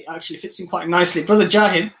 it actually fits in quite nicely. Brother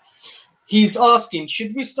Jahid, he's asking,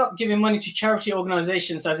 should we stop giving money to charity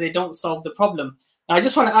organizations as they don't solve the problem? Now, I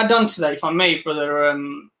just want to add on to that, if I may, Brother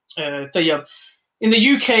Tayyab. In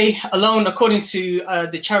the UK alone, according to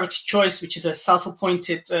the Charity Choice, which is a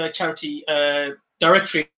self-appointed charity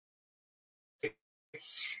directory,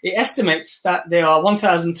 it estimates that there are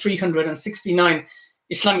 1,369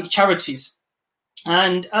 Islamic charities.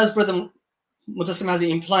 And as Brother Mutassim has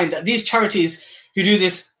implied, that these charities who do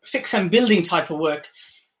this fix and building type of work,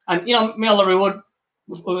 and may Allah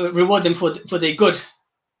reward them for their good.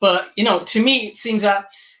 But to me, it seems that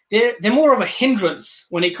they're more of a hindrance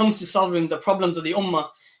when it comes to solving the problems of the ummah.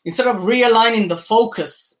 Instead of realigning the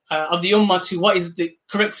focus of the ummah to what is the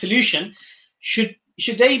correct solution, should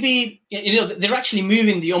they be? They're actually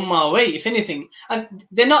moving the ummah away, if anything, and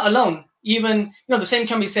they're not alone. Even the same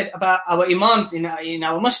can be said about our imams in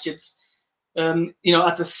our masjids.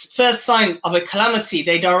 At the first sign of a calamity,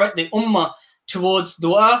 they direct the ummah towards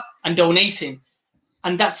dua and donating,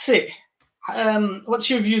 and that's it. What's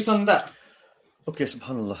your views on that? Okay,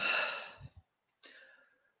 subhanAllah.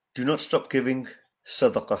 Do not stop giving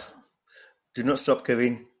sadaqah. Do not stop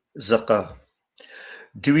giving zakah.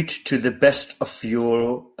 Do it to the best of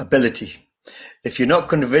your ability. If you're not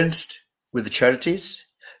convinced with the charities,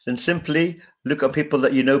 then simply look at people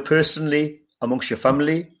that you know personally amongst your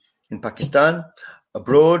family, in Pakistan,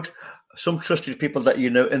 abroad, some trusted people that you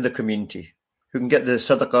know in the community who can get the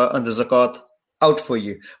sadaqah and the zakat out for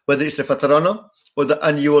you, whether it's the fatarana or the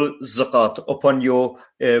annual zakat upon your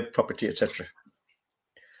property, etc.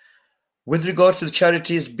 With regard to the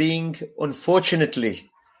charities being, unfortunately,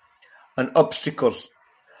 an obstacle,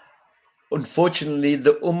 unfortunately,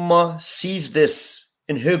 the ummah sees this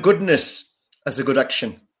in her goodness as a good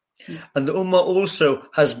action. And the ummah also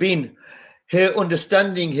has been, her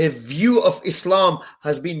understanding, her view of Islam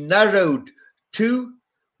has been narrowed to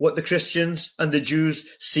what the Christians and the Jews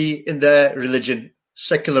see in their religion,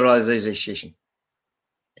 secularization.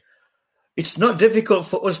 It's not difficult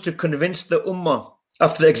for us to convince the Ummah,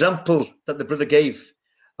 after the example that the brother gave,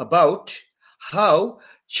 about how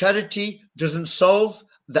charity doesn't solve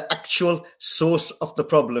the actual source of the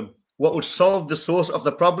problem. What would solve the source of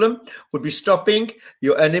the problem would be stopping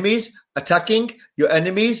your enemies, attacking your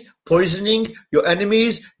enemies, poisoning your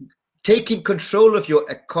enemies, taking control of your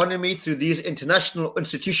economy through these international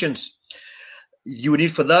institutions. You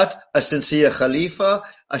need for that a sincere Khalifa,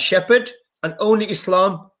 a shepherd, and only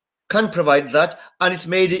Islam can provide that, and it's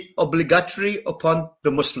made it obligatory upon the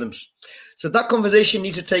Muslims. So that conversation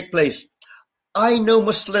needs to take place. I know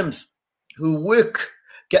Muslims who work,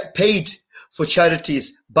 get paid for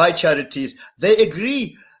charities, by charities. They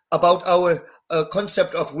agree about our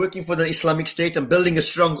concept of working for the Islamic State and building a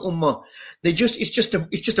strong ummah. It's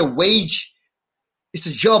just a wage, it's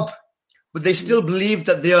a job, but they still believe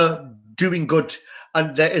that they are doing good.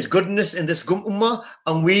 And there is goodness in this ummah,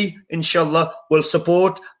 and we, inshallah, will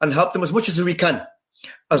support and help them as much as we can,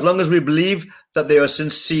 as long as we believe that they are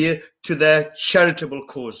sincere to their charitable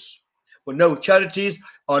cause. But no, charities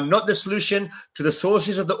are not the solution to the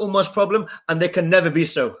sources of the ummah's problem, and they can never be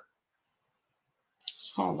so.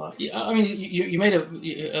 I mean, you made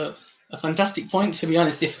a fantastic point, to be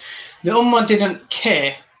honest. If the ummah didn't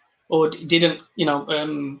care or didn't,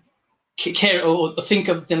 care or think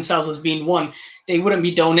of themselves as being one, they wouldn't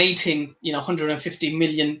be donating, 150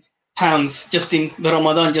 million pounds just in the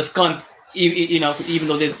Ramadan just gone, even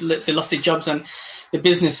though they lost their jobs and the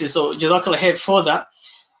businesses. So Jazakallah khair for that.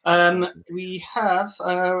 We have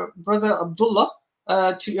Brother Abdullah.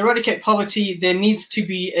 To eradicate poverty, there needs to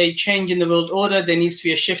be a change in the world order. There needs to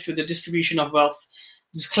be a shift with the distribution of wealth.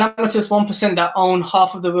 There's calamitous 1% that own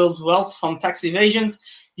half of the world's wealth from tax evasions,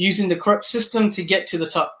 using the corrupt system to get to the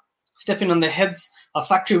top, stepping on the heads of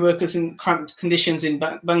factory workers in cramped conditions in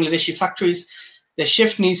Bangladeshi factories. The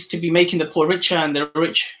shift needs to be making the poor richer and the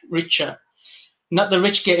rich richer, not the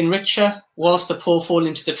rich getting richer, whilst the poor fall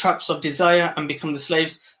into the traps of desire and become the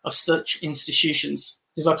slaves of such institutions.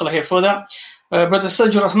 Jazakallah khair for that. Brother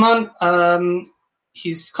Sajur Rahman,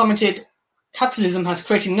 he's commented, capitalism has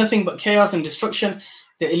created nothing but chaos and destruction.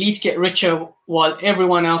 The elite get richer while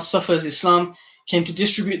everyone else suffers. Islam came to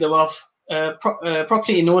distribute the wealth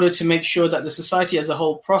properly in order to make sure that the society as a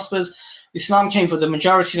whole prospers. Islam came for the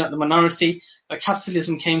majority, not the minority, but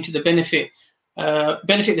capitalism came to benefit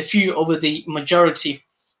the few over the majority.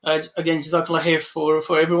 Again, Jazakallah khair for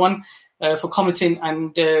everyone for commenting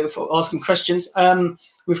and for asking questions.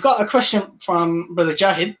 We've got a question from Brother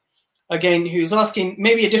Jahid, again, who's asking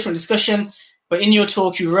maybe a different discussion, but in your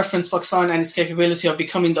talk you referenced Pakistan and its capability of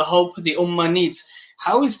becoming the hope the Ummah needs.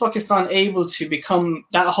 How is Pakistan able to become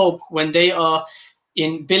that hope when they are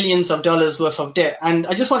in billions of dollars worth of debt? And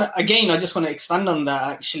I just want to expand on that,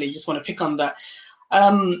 actually. Just want to pick on that.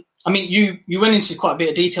 I mean, you went into quite a bit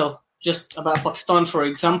of detail just about Pakistan, for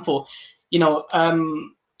example.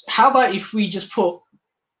 How about if we just put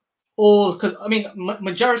all, because I mean,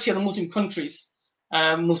 majority of the Muslim countries,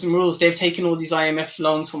 Muslim rulers, they've taken all these IMF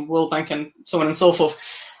loans from World Bank and so on and so forth.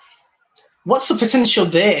 What's the potential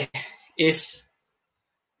there if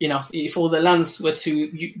all the lands were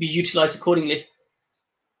to be utilized accordingly?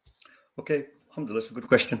 Okay, alhamdulillah, that's a good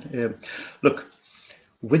question. Look,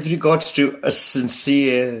 with regards to a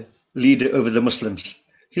sincere leader over the Muslims,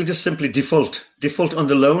 he'll just simply default on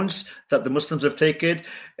the loans that the Muslims have taken,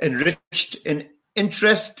 enriched in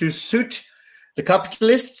interest to suit the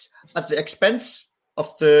capitalists at the expense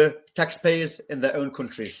of the taxpayers in their own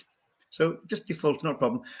countries. So just default, not a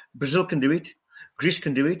problem. Brazil can do it. Greece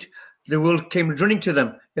can do it. The world came running to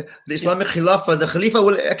them. The Islamic Khilafah, the Khalifa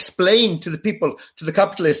will explain to the people, to the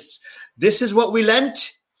capitalists, this is what we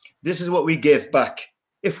lent, this is what we give back.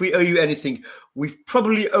 If we owe you anything, we've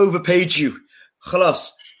probably overpaid you.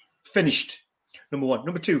 Khalas, finished. Number one.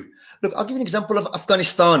 Number two, look, I'll give you an example of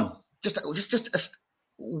Afghanistan. Just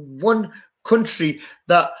one country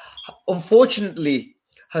that unfortunately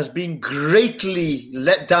has been greatly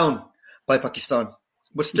let down by Pakistan.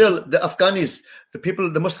 But still, the Afghanis, the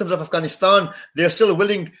people, the Muslims of Afghanistan, they are still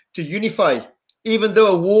willing to unify, even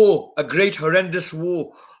though a war, a great horrendous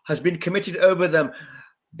war, has been committed over them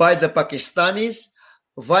by the Pakistanis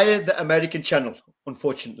via the American channel,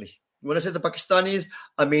 unfortunately. When I say the Pakistanis,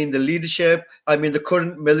 I mean the leadership, I mean the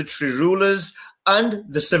current military rulers and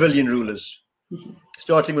the civilian rulers,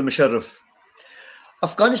 starting with Musharraf.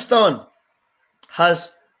 Afghanistan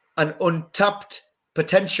has an untapped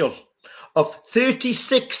potential of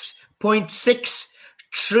 36.6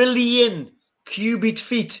 trillion cubic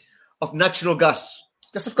feet of natural gas.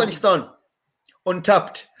 That's Afghanistan.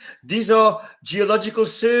 untapped. These are geological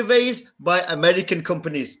surveys by American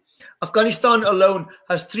companies. Afghanistan alone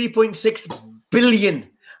has 3.6 billion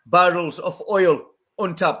barrels of oil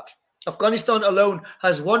untapped. Afghanistan alone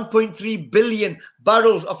has 1.3 billion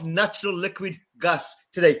barrels of natural liquid gas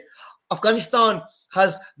today. Afghanistan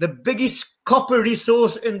has the biggest copper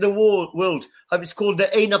resource in the world. It's called the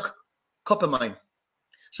Ainak copper mine.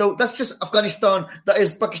 So that's just Afghanistan. That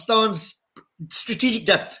is Pakistan's strategic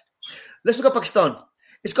depth. Let's look at Pakistan.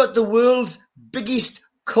 It's got the world's biggest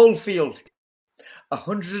coal field.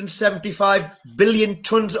 175 billion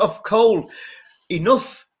tons of coal.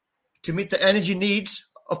 Enough to meet the energy needs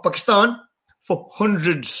of Pakistan for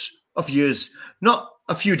hundreds of years, not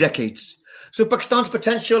a few decades. So Pakistan's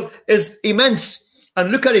potential is immense.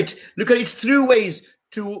 And look at it. Look at its throughways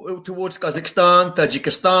towards Kazakhstan,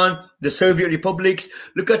 Tajikistan, the Soviet republics.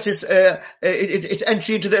 Look at its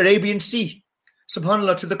entry into the Arabian Sea.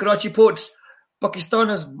 SubhanAllah, to the Karachi ports. Pakistan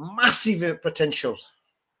has massive potential.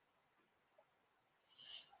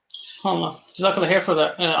 SubhanAllah. Jazakallah khair for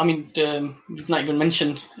that. You've not even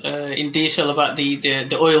mentioned in detail about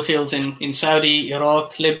the oil fields in Saudi,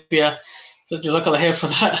 Iraq, Libya. So Jazakallah khair for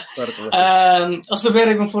that. Zubair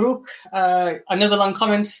ibn Farouk, another long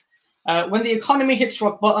comment. When the economy hits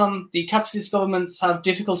rock bottom, the capitalist governments have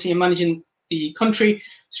difficulty in managing the country.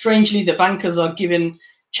 Strangely, the bankers are given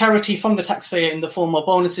charity from the taxpayer in the form of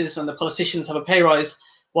bonuses, and the politicians have a pay rise,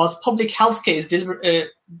 whilst public healthcare is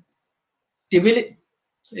deliberated,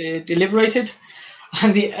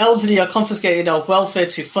 and the elderly are confiscated of welfare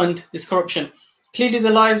to fund this corruption. Clearly, the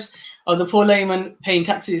lives of the poor layman paying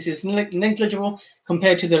taxes is negligible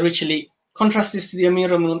compared to the rich elite. Contrast this to the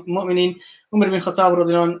Amir al-Mu'mineen, Umar bin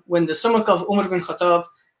Khattab, when the stomach of Umar bin Khattab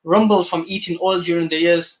rumbled from eating oil during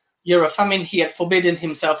the year of famine. He had forbidden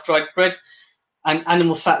himself dried bread and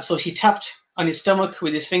animal fat, so he tapped on his stomach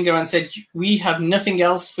with his finger and said, "We have nothing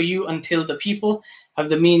else for you until the people have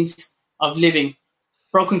the means of living."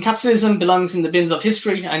 Broken capitalism belongs in the bins of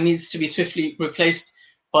history and needs to be swiftly replaced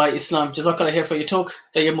by Islam. Jazakallah khair for your talk,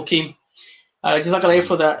 Tayyib Mukim. Jazakallah khair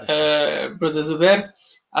for that, Brother Zubair.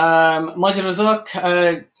 Majid Razak,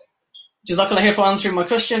 Jazakallah khair for answering my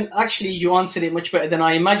question. Actually, you answered it much better than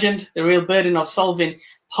I imagined. The real burden of solving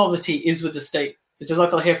poverty is with the state. So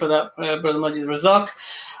Jazakallah khair for that, Brother Majid Razak.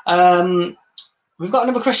 We've got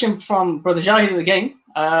another question from Brother Jahid again.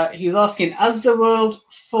 He's asking, as the world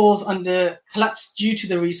falls under collapse due to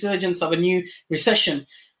the resurgence of a new recession,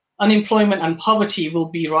 unemployment and poverty will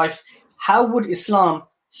be rife. How would Islam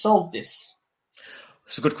solve this?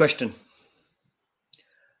 That's a good question.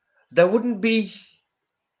 There wouldn't be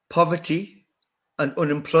poverty and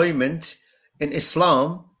unemployment in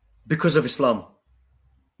Islam because of Islam.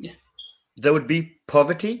 Yeah. There would be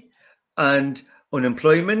poverty and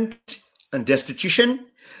unemployment and destitution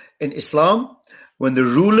in Islam when the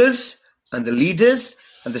rulers and the leaders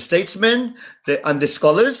and the statesmen and the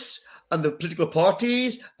scholars and the political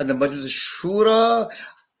parties and the Majlis Shura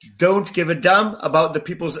don't give a damn about the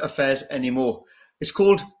people's affairs anymore. It's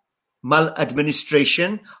called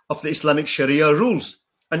maladministration of the Islamic Sharia rules.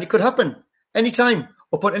 And it could happen anytime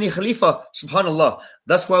upon any Khalifa, subhanAllah.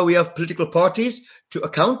 That's why we have political parties to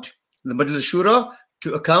account, the Majlis Shura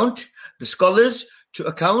to account, the scholars to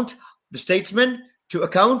account, the statesmen to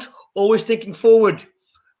account, always thinking forward.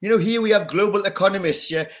 You know, here we have global economists,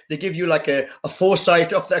 yeah, they give you like a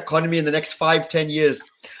foresight of the economy in the next 5-10 years.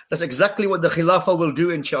 That's exactly what the Khilafah will do,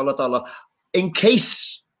 inshallah ta'ala. In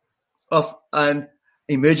case of an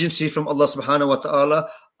emergency from Allah subhanahu wa ta'ala,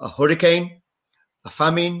 a hurricane, a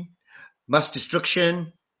famine, mass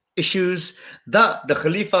destruction, issues, that the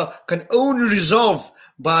Khalifa can only resolve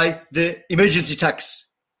by the emergency tax.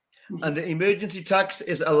 And the emergency tax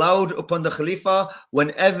is allowed upon the Khalifa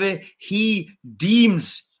whenever he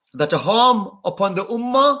deems that a harm upon the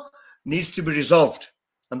Ummah needs to be resolved.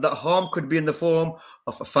 And that harm could be in the form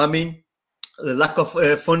of a famine, the lack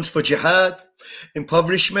of funds for jihad,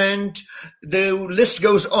 impoverishment. The list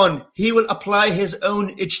goes on. He will apply his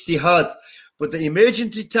own ijtihad. But the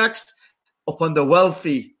emergency tax upon the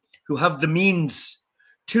wealthy who have the means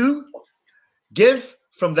to give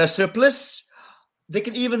from their surplus, they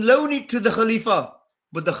can even loan it to the Khalifa,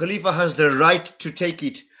 but the Khalifa has the right to take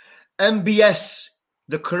it. MBS,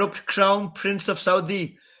 the corrupt crown prince of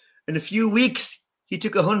Saudi, in a few weeks, he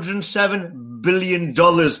took $107 billion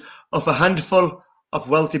of a handful of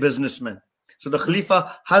wealthy businessmen. So the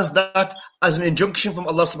Khalifa has that as an injunction from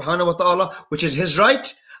Allah subhanahu wa ta'ala, which is his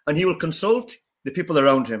right, and he will consult the people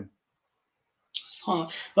around him.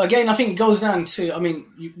 But again, I think it goes down to,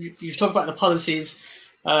 you've talked about the policies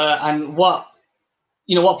and what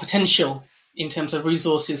potential in terms of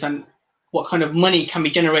resources and what kind of money can be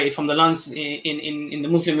generated from the lands in the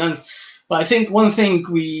Muslim lands. But I think one thing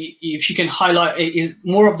if you can highlight, is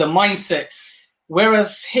more of the mindset.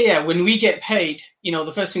 Whereas here, when we get paid,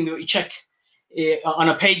 the first thing that we check on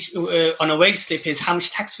a page, on a wage slip, is how much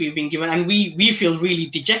tax we've been given, and we feel really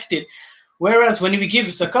dejected. Whereas when we give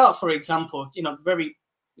zakat, for example, very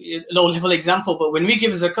low level example, but when we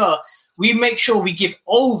give zakat, we make sure we give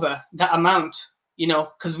over that amount,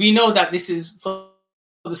 because we know that this is for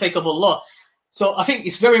the sake of Allah. So I think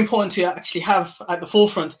it's very important to actually have at the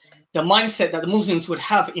forefront the mindset that the Muslims would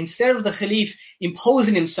have. Instead of the Khalif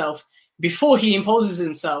imposing himself, before he imposes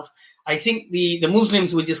himself, I think the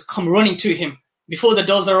Muslims would just come running to him before the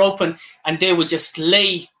doors are open, and they would just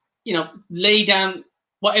lay down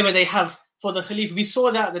whatever they have for the Khalif. We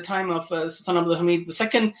saw that at the time of Sultan Abdul Hamid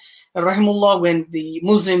II, rahimahullah, when the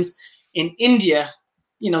Muslims in India,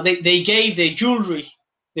 they gave their jewelry.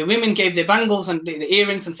 The women gave their bangles and the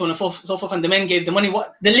earrings and so on and so forth, and the men gave the money,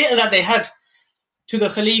 the little that they had, to the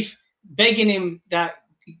Khalif, begging him that,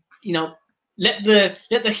 let the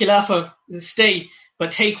Khilafah stay,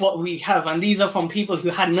 but take what we have. And these are from people who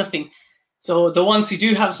had nothing. So the ones who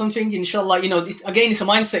do have something, inshallah, it's a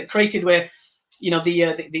mindset created where,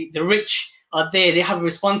 the rich are there. They have a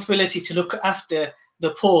responsibility to look after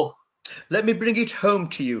the poor. Let me bring it home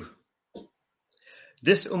to you.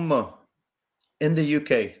 This ummah in the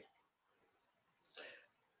UK,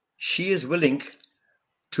 she is willing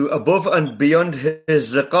to, above and beyond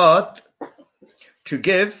his zakat, to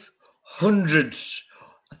give hundreds,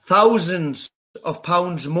 thousands of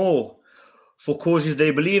pounds more for causes they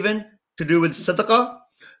believe in, to do with sadaqah,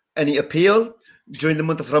 any appeal during the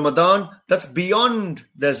month of Ramadan. That's beyond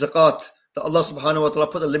their zakat that Allah subhanahu wa ta'ala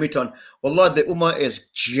put a limit on. Wallah, the ummah is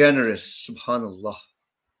generous, subhanallah.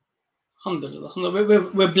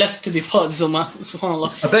 Alhamdulillah. We're blessed to be part of Zuma,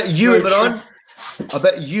 subhanallah. I bet you, Imran,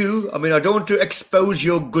 I don't want to expose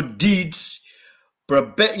your good deeds, but I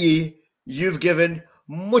bet you've given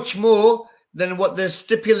much more than what the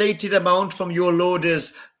stipulated amount from your Lord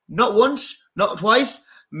is. Not once, not twice,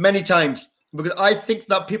 many times. Because I think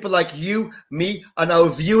that people like you, me, and our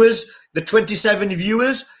viewers, the 27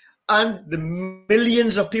 viewers, and the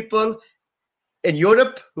millions of people in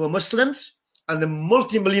Europe who are Muslims, and the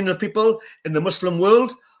multi-millions of people in the Muslim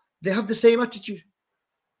world, they have the same attitude.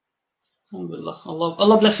 Alhamdulillah.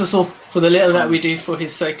 Allah bless us all for the little that we do for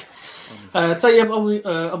His sake. Tayyib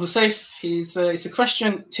Abu Saif, it's a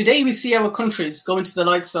question. Today we see our countries going to the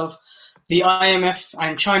likes of the IMF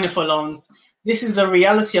and China for loans. This is the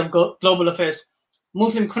reality of global affairs.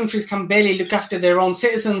 Muslim countries can barely look after their own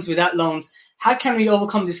citizens without loans. How can we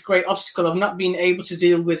overcome this great obstacle of not being able to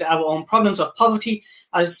deal with our own problems of poverty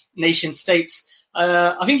as nation states?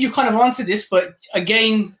 I think you've kind of answered this, but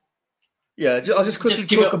again, I'll just quickly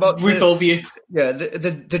give talk a about brief overview.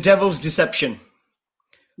 The devil's deception.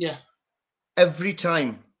 Yeah. Every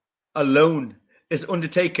time a loan is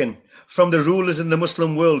undertaken from the rulers in the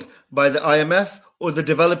Muslim world by the IMF or the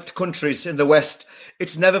developed countries in the West,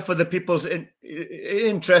 it's never for the people's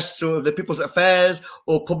interests or the people's affairs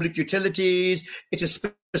or public utilities. It is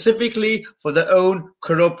specifically for their own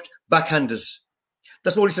corrupt backhanders.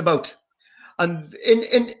 That's all it's about. And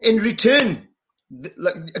in return,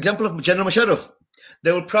 like example of General Musharraf,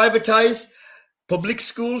 they will privatize public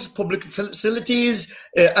schools, public facilities,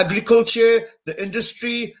 agriculture, the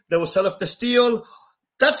industry. They will sell off the steel.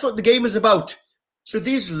 That's what the game is about. So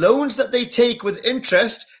these loans that they take with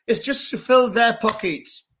interest is just to fill their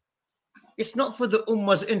pockets. It's not for the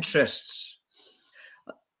ummah's interests.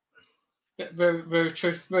 Very, very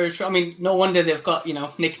true. Very true. I mean, no wonder they've got,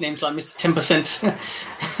 nicknames like Mr.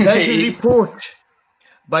 10%. There's a report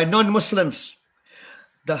by non-Muslims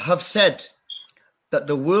that have said that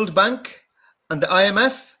the World Bank and the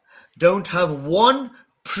IMF don't have one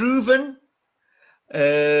proven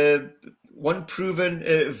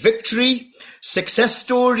victory, success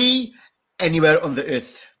story anywhere on the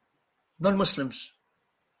earth. Non-Muslims.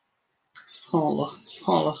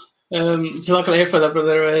 SubhanAllah. Jazakallah khair for that,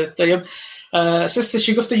 brother Tayyib. Sister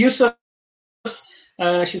Shagufta Yusuf,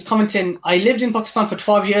 she's commenting, I lived in Pakistan for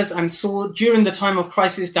 12 years and saw during the time of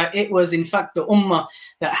crisis that it was in fact the ummah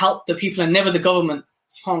that helped the people and never the government.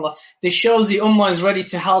 SubhanAllah. This shows the ummah is ready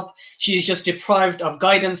to help. She is just deprived of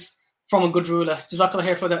guidance from a good ruler. Jazakallah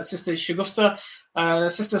khair for that, Sister Shagufta.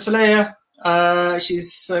 Sister Saleh,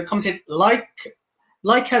 she's commented,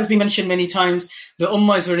 like has been mentioned many times, the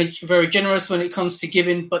ummah is very, very generous when it comes to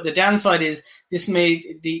giving, but the downside is this may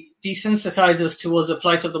desensitize us towards the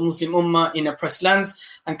plight of the Muslim ummah in oppressed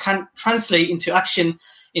lands and can translate into action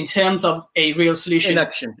in terms of a real solution.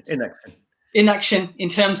 Inaction in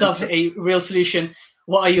terms of a real solution.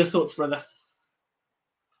 What are your thoughts, brother?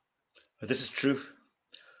 This is true.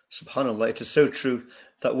 Subhanallah, it is so true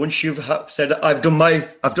that once you've said, I've done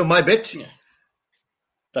my bit,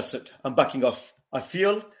 that's it. I'm backing off. I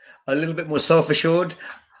feel a little bit more self-assured.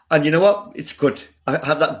 And you know what? It's good. I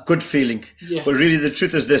have that good feeling. Yeah. But really the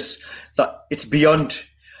truth is this, that it's beyond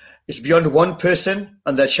one person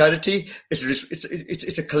and their charity.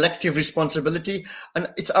 It's a collective responsibility. And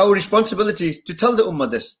it's our responsibility to tell the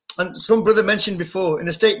Ummah this. And some brother mentioned before in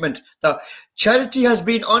a statement that charity has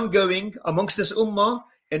been ongoing amongst this Ummah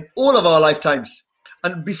in all of our lifetimes.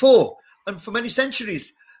 And before, and for many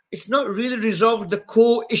centuries, it's not really resolved the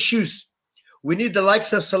core issues. We need the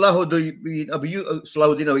likes of Salahuddin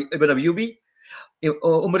ibn Ayyubi,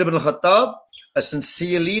 Umar ibn al-Khattab, a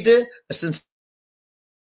sincere leader, a sincere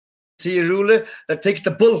ruler that takes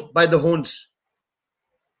the bull by the horns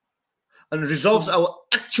and resolves our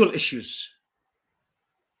actual issues.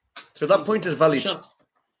 So that point is valid.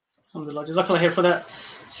 Alhamdulillah. Jazakallah khair for that.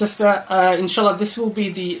 Sister, inshallah, this will be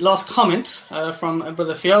the last comment from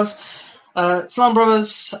Brother Fiyaz. Islam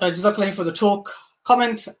brothers, Jazakallah khair for the talk.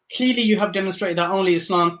 Comment, clearly you have demonstrated that only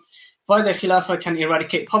Islam via the Khilafah can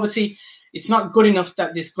eradicate poverty. It's not good enough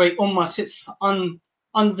that this great ummah sits on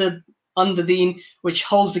the deen which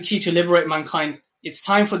holds the key to liberate mankind. It's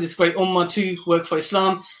time for this great ummah to work for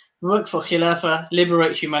Islam, work for Khilafah,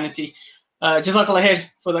 liberate humanity. Jazakallah khair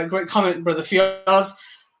for that great comment, Brother Fiyaz.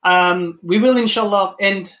 We will inshallah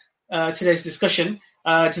end today's discussion.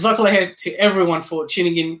 Jazakallah khair to everyone for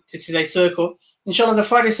tuning in to today's circle. Inshallah, the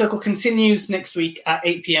Friday Circle continues next week at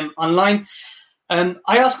 8 p.m. online. I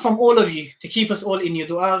ask from all of you to keep us all in your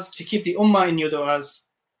du'as, to keep the ummah in your du'as,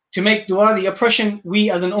 to make dua. The oppression we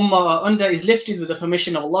as an ummah are under is lifted with the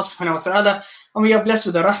permission of Allah subhanahu wa ta'ala, and we are blessed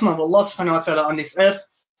with the rahmah of Allah subhanahu wa ta'ala on this earth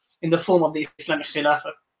in the form of the Islamic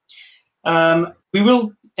Khilafah. We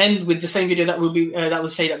will end with the same video that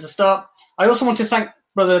was played at the start. I also want to thank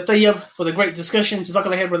Brother Tayyab for the great discussion.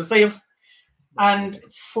 Jazakallah khair, Brother Tayyab. And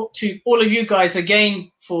to all of you guys again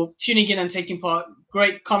for tuning in and taking part.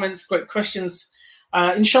 Great comments, great questions.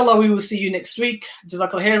 Inshallah, we will see you next week.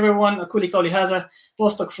 Jazakallah khair, everyone. Aquli qawli hadha wa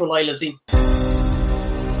astaghfirullahi al-azim.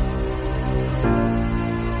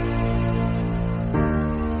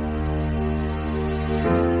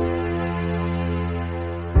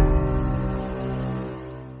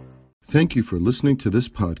 Thank you for listening to this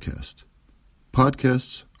podcast.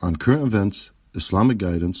 Podcasts on current events, Islamic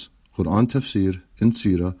guidance, Quran Tafsir, and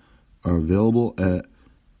Seerah are available at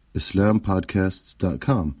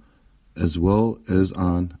islampodcasts.com as well as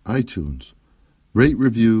on iTunes. Rate,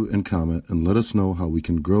 review, and comment, and let us know how we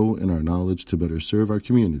can grow in our knowledge to better serve our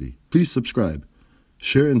community. Please subscribe,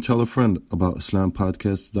 share, and tell a friend about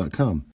islampodcasts.com.